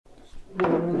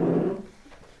Assalamu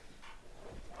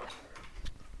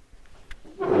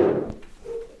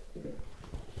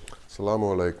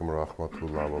alaikum wa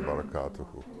rahmatullahi wa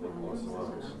barakatuhu.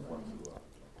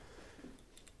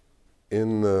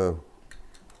 In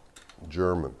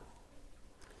German,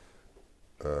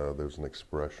 there's an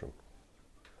expression,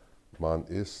 man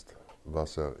isst,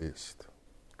 was isst,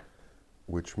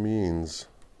 which means,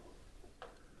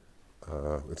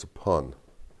 it's a pun,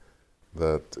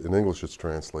 that in English it's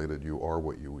translated, you are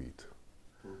what you eat.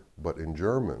 But in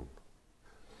German,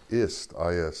 isst,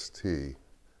 I-S-T,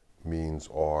 means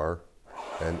are,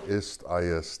 and isst,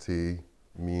 ist,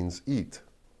 means eat.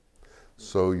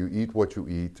 So you eat what you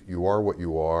eat, you are what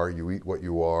you are, you eat what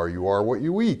you are what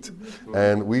you eat.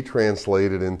 And we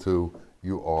translate it into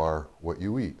you are what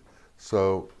you eat.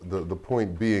 So the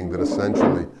point being that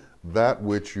essentially that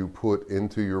which you put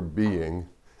into your being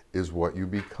is what you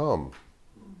become.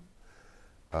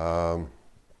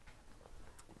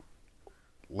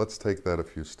 Let's take that a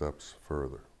few steps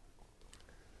further.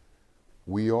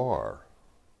 We are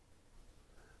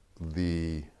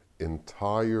the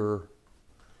entire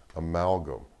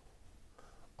amalgam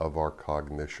of our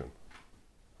cognition.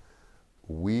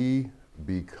 We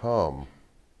become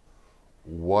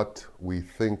what we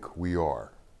think we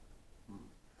are.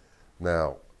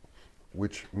 Now,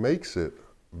 which makes it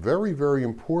very, very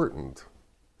important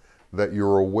that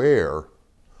you're aware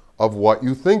of what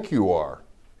you think you are.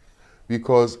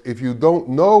 Because if you don't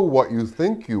know what you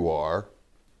think you are,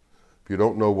 if you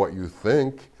don't know what you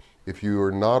think, if you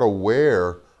are not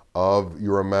aware of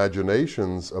your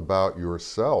imaginations about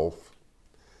yourself,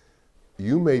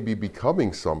 you may be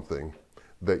becoming something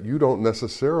that you don't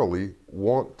necessarily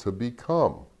want to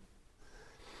become.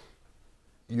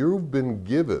 You've been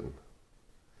given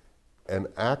an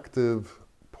active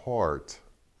part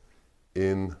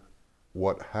in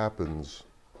what happens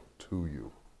to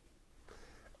you.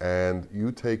 And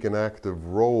you take an active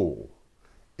role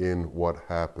in what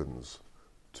happens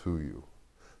to you.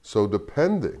 So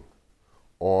depending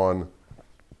on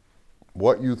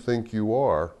what you think you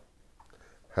are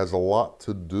has a lot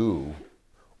to do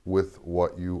with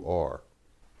what you are.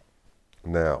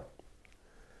 Now,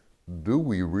 do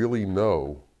we really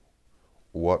know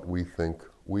what we think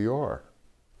we are?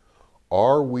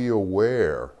 Are we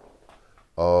aware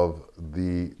of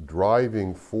the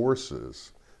driving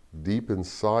forces deep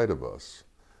inside of us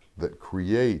that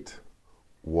create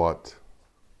what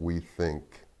we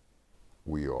think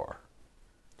we are?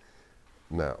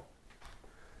 Now,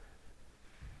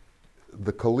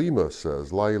 the kalimah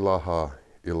says, la ilāha,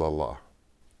 illallāhu.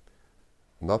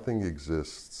 Nothing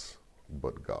exists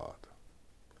but God.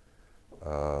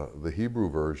 The Hebrew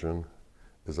version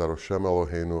is Adoshem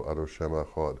Elohenu Adoshem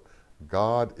Echud.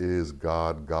 God is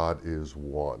God, God is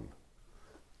one.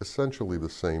 Essentially the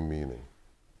same meaning.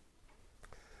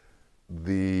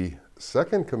 The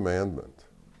second commandment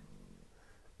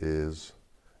is,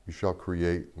 you shall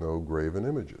create no graven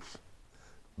images.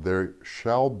 There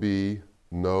shall be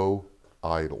no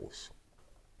idols.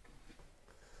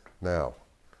 Now,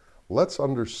 let's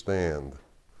understand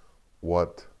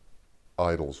what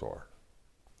idols are.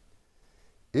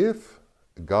 If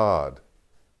God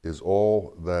is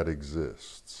all that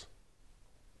exists,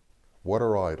 what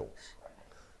are idols?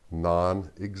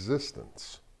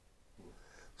 Non-existence.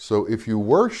 So if you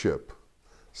worship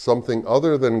something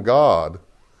other than God,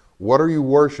 what are you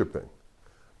worshiping?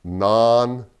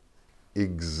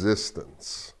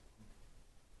 Non-existence.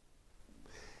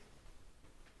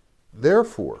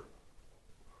 Therefore,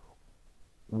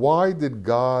 why did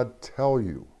God tell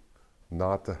you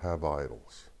not to have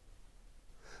idols?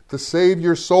 To save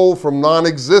your soul from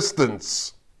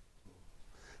non-existence.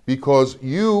 Because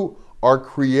you are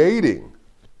creating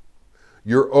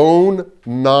your own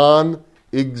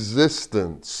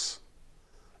non-existence.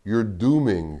 You're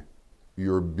dooming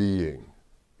your being.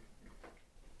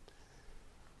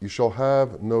 You shall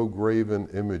have no graven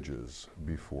images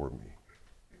before me.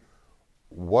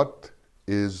 What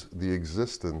is the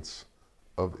existence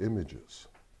of images?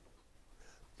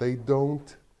 They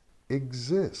don't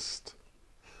exist.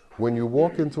 When you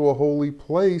walk into a holy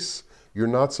place, you're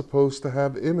not supposed to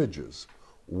have images.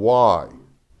 Why?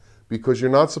 Because you're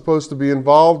not supposed to be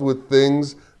involved with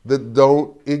things that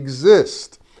don't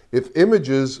exist. If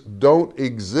images don't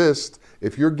exist,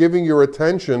 if you're giving your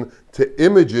attention to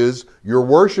images, you're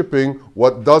worshiping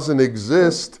what doesn't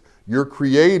exist, you're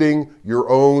creating your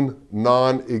own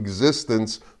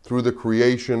non-existence through the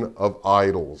creation of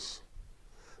idols.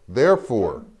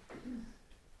 Therefore,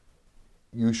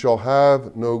 you shall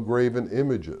have no graven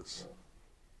images.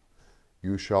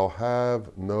 You shall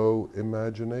have no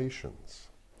imaginations.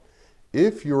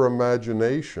 If your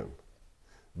imagination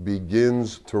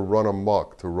begins to run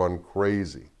amok, to run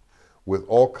crazy, with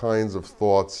all kinds of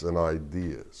thoughts and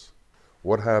ideas,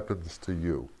 what happens to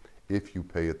you if you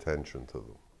pay attention to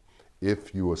them,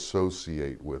 if you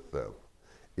associate with them,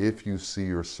 if you see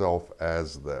yourself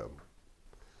as them?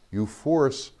 You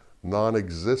force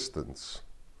non-existence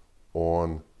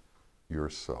on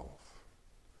yourself.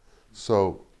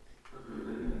 So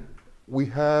we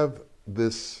have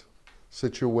this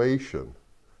situation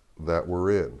that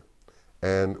we're in,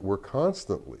 and we're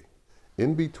constantly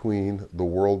in between the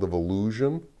world of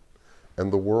illusion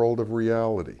and the world of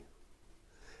reality.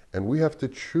 And we have to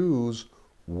choose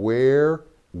where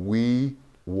we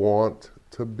want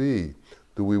to be.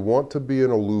 Do we want to be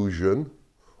in illusion,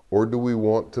 or do we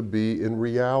want to be in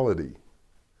reality?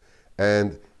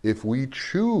 And if we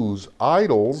choose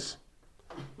idols,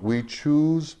 we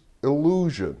choose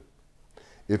illusion.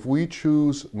 If we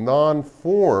choose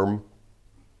non-form,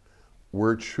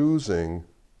 we're choosing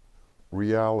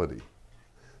reality.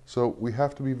 So we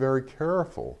have to be very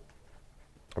careful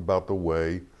about the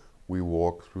way we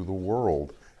walk through the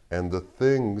world and the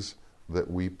things that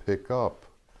we pick up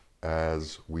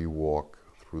as we walk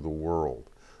through the world.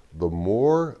 The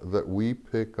more that we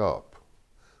pick up,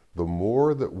 the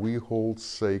more that we hold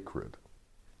sacred,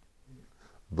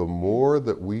 the more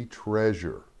that we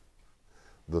treasure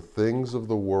the things of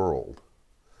the world,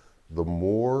 the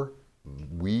more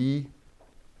we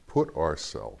put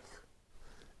ourselves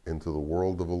into the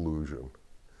world of illusion,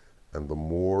 and the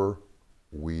more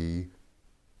we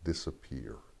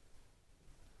disappear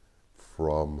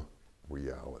from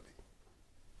reality.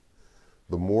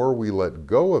 The more we let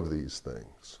go of these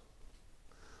things,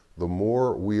 the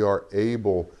more we are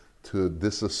able to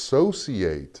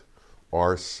disassociate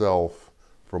ourself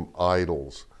from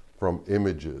idols, from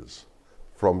images,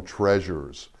 from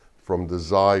treasures, from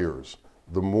desires,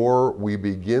 the more we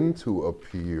begin to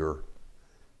appear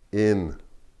in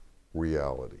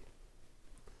reality.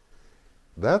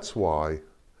 That's why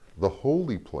the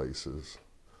holy places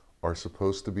are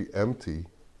supposed to be empty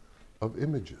of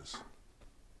images.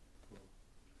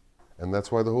 And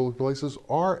that's why the holy places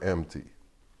are empty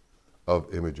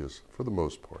of images, for the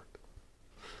most part.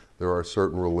 There are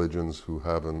certain religions who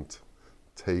haven't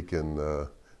taken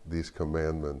these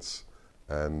commandments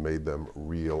and made them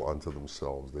real unto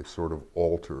themselves. They've sort of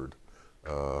altered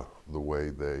the way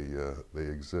they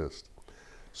exist.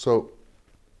 So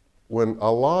when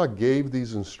Allah gave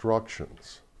these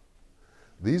instructions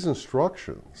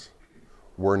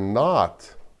were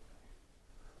not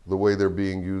the way they're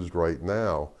being used right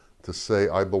now to say,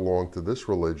 I belong to this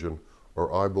religion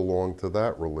or I belong to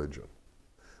that religion.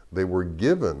 They were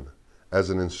given as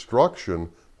an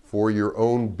instruction for your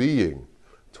own being,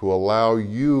 to allow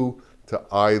you to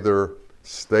either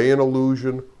stay in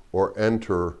illusion or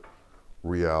enter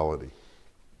reality.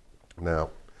 Now,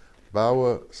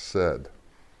 Bawa said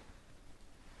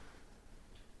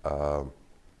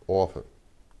often,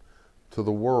 to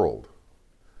the world,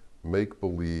 make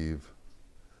believe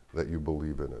that you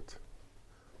believe in it,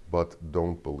 but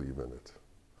don't believe in it.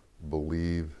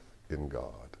 Believe in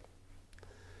God.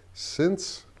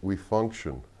 Since we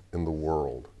function in the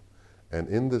world, and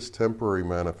in this temporary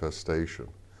manifestation,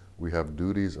 we have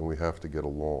duties and we have to get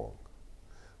along.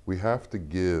 We have to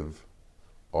give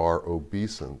our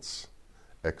obeisance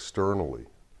externally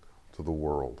to the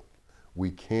world.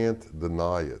 We can't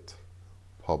deny it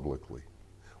publicly.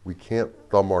 We can't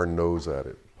thumb our nose at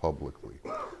it publicly.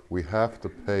 We have to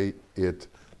pay it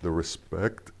the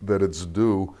respect that it's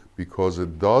due, because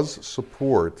it does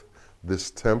support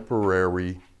this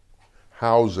temporary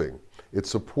housing. It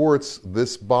supports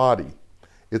this body.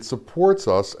 It supports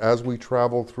us as we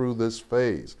travel through this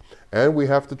phase. And we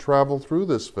have to travel through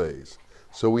this phase.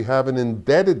 So we have an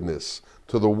indebtedness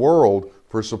to the world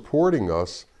for supporting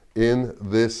us in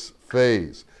this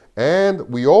phase. And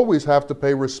we always have to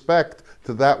pay respect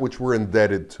to that which we're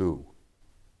indebted to.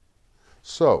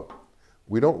 So,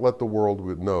 we don't let the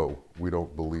world know we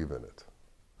don't believe in it.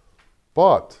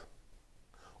 But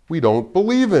we don't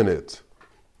believe in it.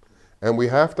 And we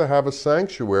have to have a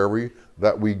sanctuary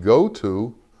that we go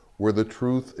to where the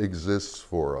truth exists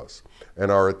for us.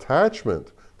 And our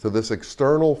attachment to this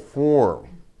external form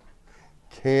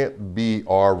can't be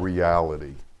our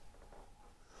reality.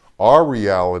 Our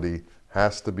reality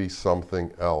has to be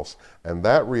something else. And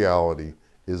that reality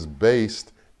is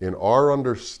based in our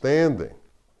understanding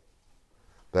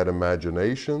that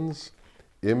imaginations,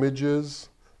 images,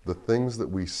 the things that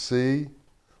we see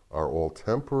are all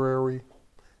temporary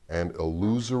and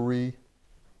illusory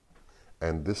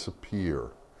and disappear.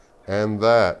 And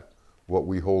that what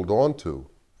we hold on to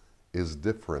is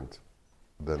different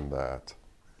than that.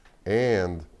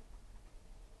 And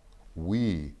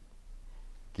we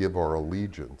give our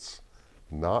allegiance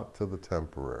not to the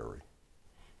temporary,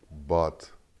 but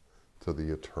to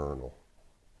the eternal.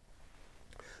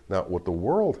 Now, what the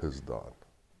world has done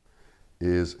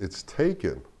is it's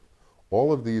taken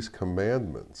all of these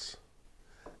commandments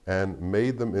and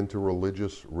made them into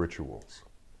religious rituals,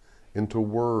 into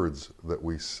words that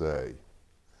we say.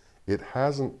 It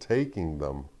hasn't taken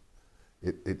them,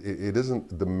 it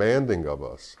isn't demanding of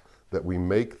us that we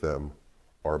make them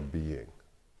our being,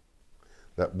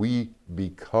 that we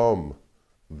become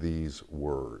these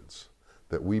words,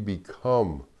 that we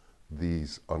become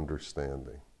these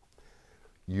understanding.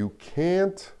 You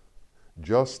can't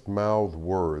just mouth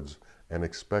words and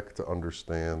expect to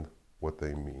understand what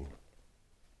they mean.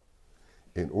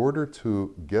 In order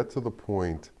to get to the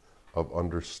point of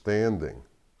understanding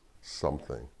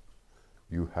something,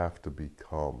 you have to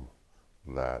become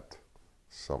that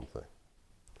something.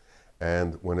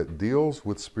 And when it deals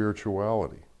with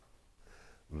spirituality,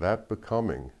 that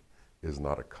becoming is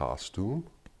not a costume,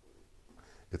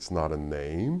 it's not a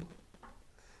name,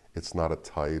 it's not a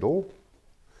title,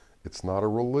 it's not a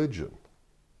religion.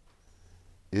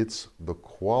 It's the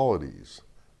qualities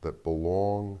that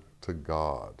belong to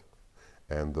God.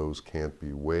 And those can't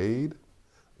be weighed,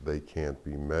 they can't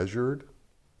be measured,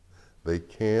 they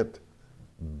can't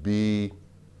be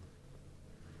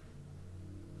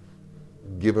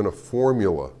given a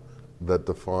formula that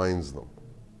defines them.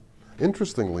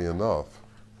 Interestingly enough,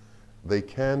 they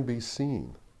can be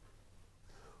seen,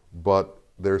 but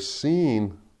they're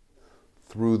seen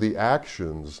through the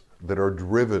actions that are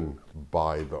driven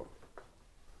by them.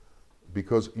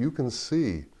 Because you can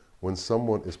see when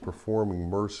someone is performing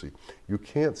mercy. You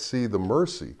can't see the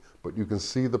mercy, but you can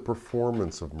see the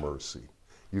performance of mercy.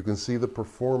 You can see the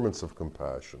performance of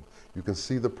compassion. You can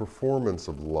see the performance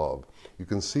of love. You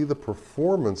can see the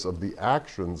performance of the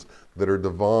actions that are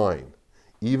divine,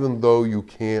 even though you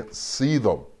can't see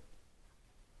them.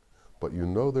 But you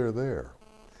know they're there.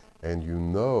 And you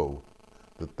know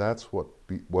that that's what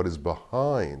is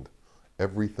behind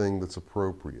everything that's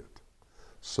appropriate.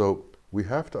 So we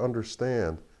have to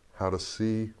understand how to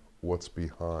see what's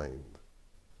behind.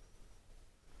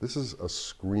 This is a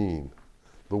screen.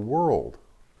 The world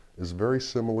is very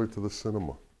similar to the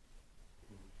cinema.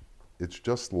 It's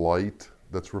just light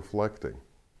that's reflecting.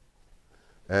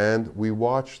 And we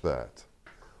watch that.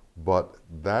 But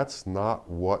that's not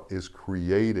what is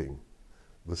creating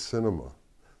the cinema.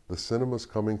 The cinema's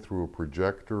coming through a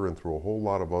projector and through a whole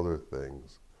lot of other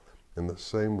things. In the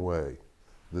same way,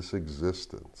 this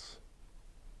existence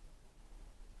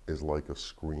is like a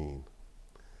screen,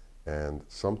 and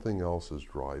something else is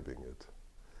driving it.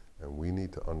 And we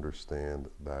need to understand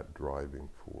that driving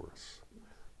force.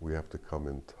 We have to come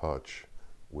in touch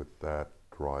with that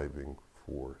driving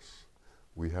force.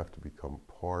 We have to become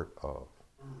part of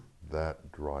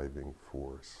that driving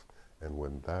force. And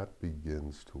when that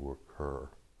begins to occur,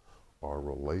 our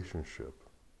relationship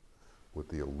with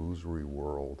the illusory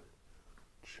world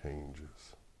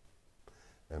changes.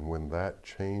 And when that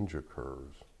change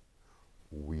occurs,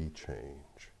 we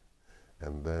change.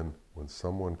 And then when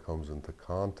someone comes into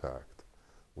contact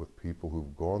with people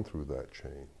who've gone through that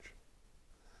change,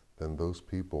 then those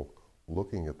people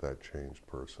looking at that changed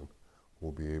person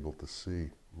will be able to see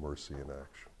mercy in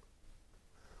action,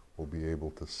 will be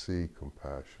able to see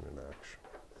compassion in action,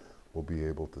 will be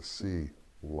able to see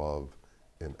love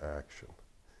in action,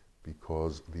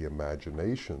 because the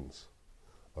imaginations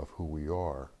of who we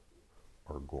are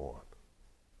gone.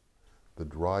 The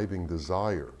driving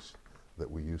desires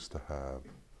that we used to have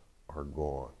are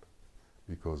gone,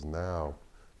 because now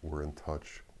we're in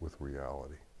touch with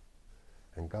reality.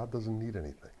 And God doesn't need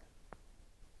anything.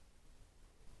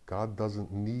 God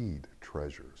doesn't need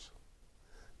treasures.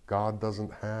 God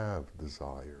doesn't have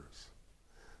desires.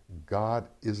 God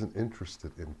isn't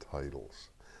interested in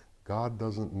titles. God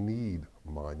doesn't need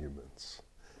monuments.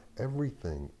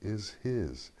 Everything is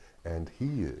His, and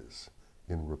He is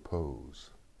in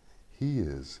repose. He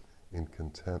is in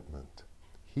contentment.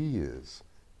 He is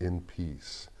in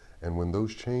peace. And when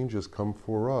those changes come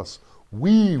for us,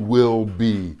 we will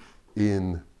be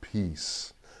in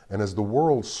peace. And as the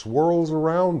world swirls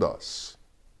around us,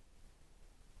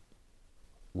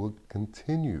 we'll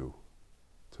continue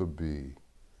to be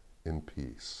in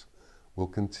peace. We'll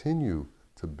continue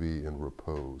to be in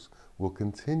repose. We'll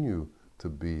continue to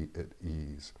be at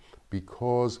ease,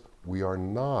 because we are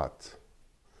not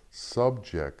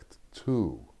subject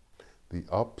to the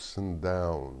ups and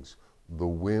downs, the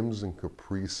whims and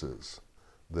caprices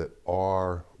that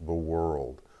are the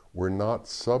world. We're not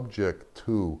subject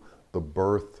to the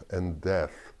birth and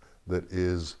death that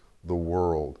is the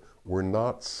world. We're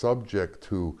not subject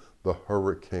to the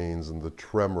hurricanes and the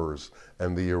tremors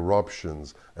and the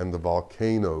eruptions and the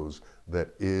volcanoes that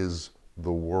is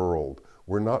the world.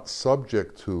 We're not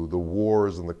subject to the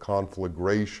wars and the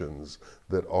conflagrations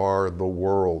that are the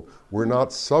world. We're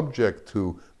not subject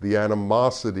to the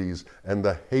animosities and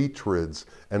the hatreds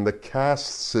and the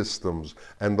caste systems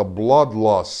and the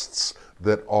bloodlusts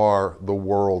that are the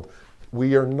world.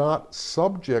 We are not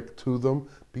subject to them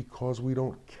because we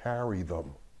don't carry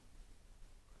them.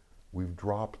 We've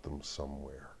dropped them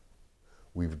somewhere.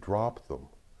 We've dropped them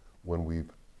when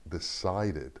we've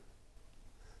decided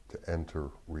to enter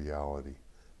reality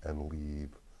and leave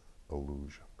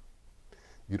illusion.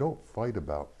 You don't fight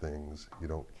about things you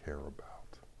don't care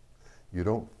about. You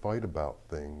don't fight about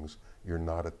things you're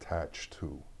not attached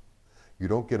to. You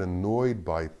don't get annoyed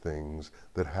by things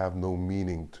that have no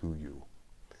meaning to you.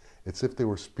 It's if they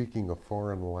were speaking a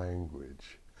foreign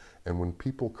language. And when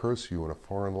people curse you in a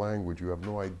foreign language, you have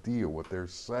no idea what they're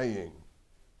saying.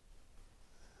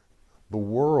 The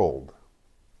world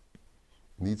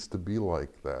needs to be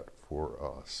like that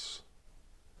for us,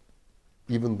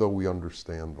 even though we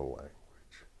understand the language.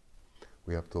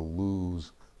 We have to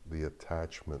lose the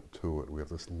attachment to it. We have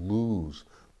to lose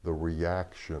the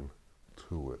reaction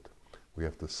to it. We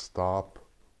have to stop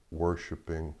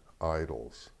worshiping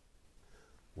idols.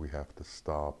 We have to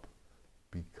stop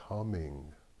becoming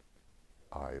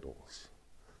idols.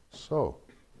 So,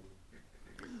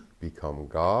 become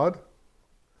God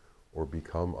or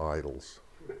become idols.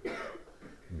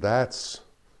 That's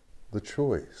the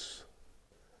choice.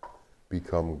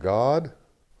 Become God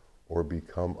or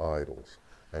become idols.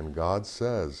 And God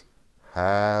says,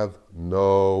 have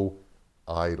no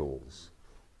idols.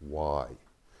 Why?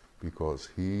 Because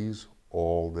He's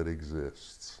all that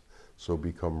exists. So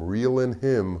become real in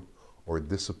Him or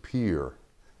disappear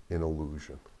in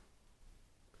illusion.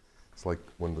 It's like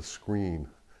when the screen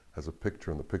has a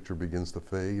picture and the picture begins to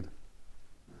fade.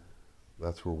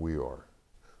 That's where we are.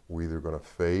 We're either going to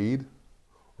fade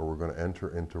or we're going to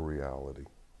enter into reality.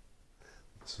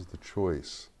 This is the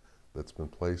choice that's been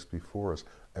placed before us,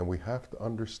 and we have to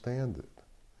understand it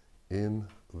in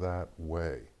that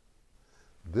way.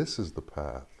 This is the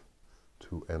path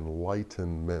to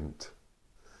enlightenment,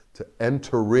 to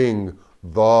entering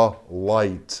the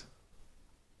light.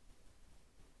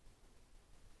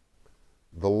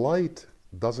 The light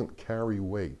doesn't carry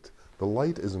weight. The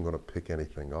light isn't going to pick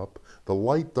anything up. The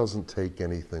light doesn't take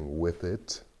anything with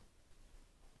it.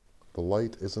 The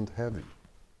light isn't heavy.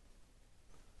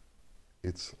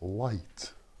 It's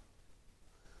light.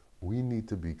 We need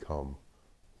to become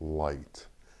light.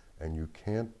 And you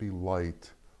can't be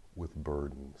light with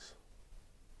burdens.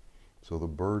 So the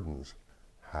burdens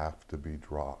have to be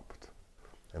dropped.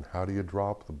 And how do you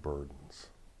drop the burdens?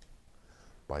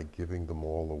 By giving them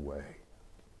all away.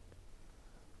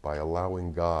 By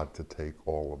allowing God to take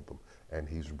all of them. And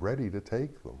He's ready to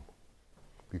take them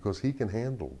because He can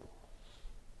handle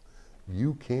them.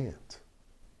 You can't.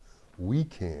 We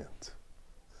can't.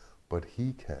 But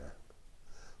He can.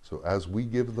 So as we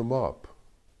give them up,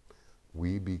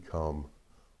 we become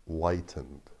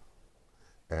lightened.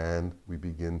 And we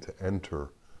begin to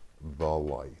enter the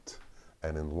light.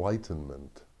 And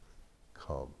enlightenment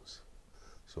comes.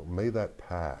 So may that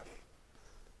path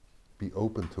be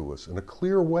open to us in a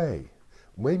clear way.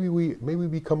 Maybe we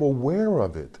become aware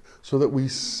of it so that we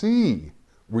see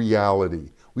reality.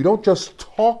 We don't just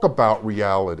talk about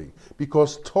reality,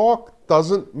 because talk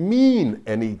doesn't mean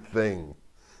anything.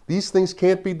 These things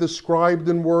can't be described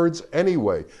in words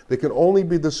anyway. They can only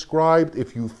be described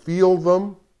if you feel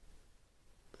them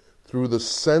through the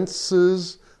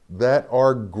senses that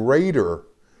are greater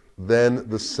than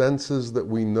the senses that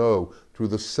we know, through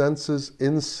the senses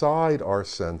inside our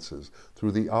senses,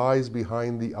 through the eyes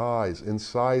behind the eyes,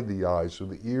 inside the eyes, through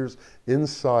the ears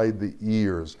inside the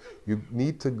ears. You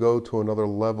need to go to another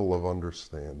level of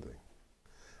understanding.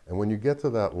 And when you get to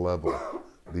that level,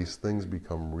 these things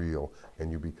become real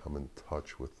and you become in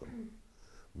touch with them.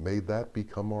 May that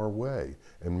become our way.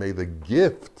 And may the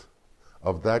gift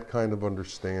of that kind of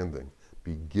understanding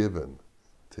be given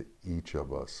to each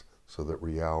of us so that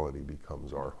reality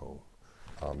becomes our home.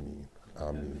 Amen.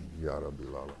 Amen. Ya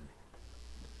Rabbil Alamin.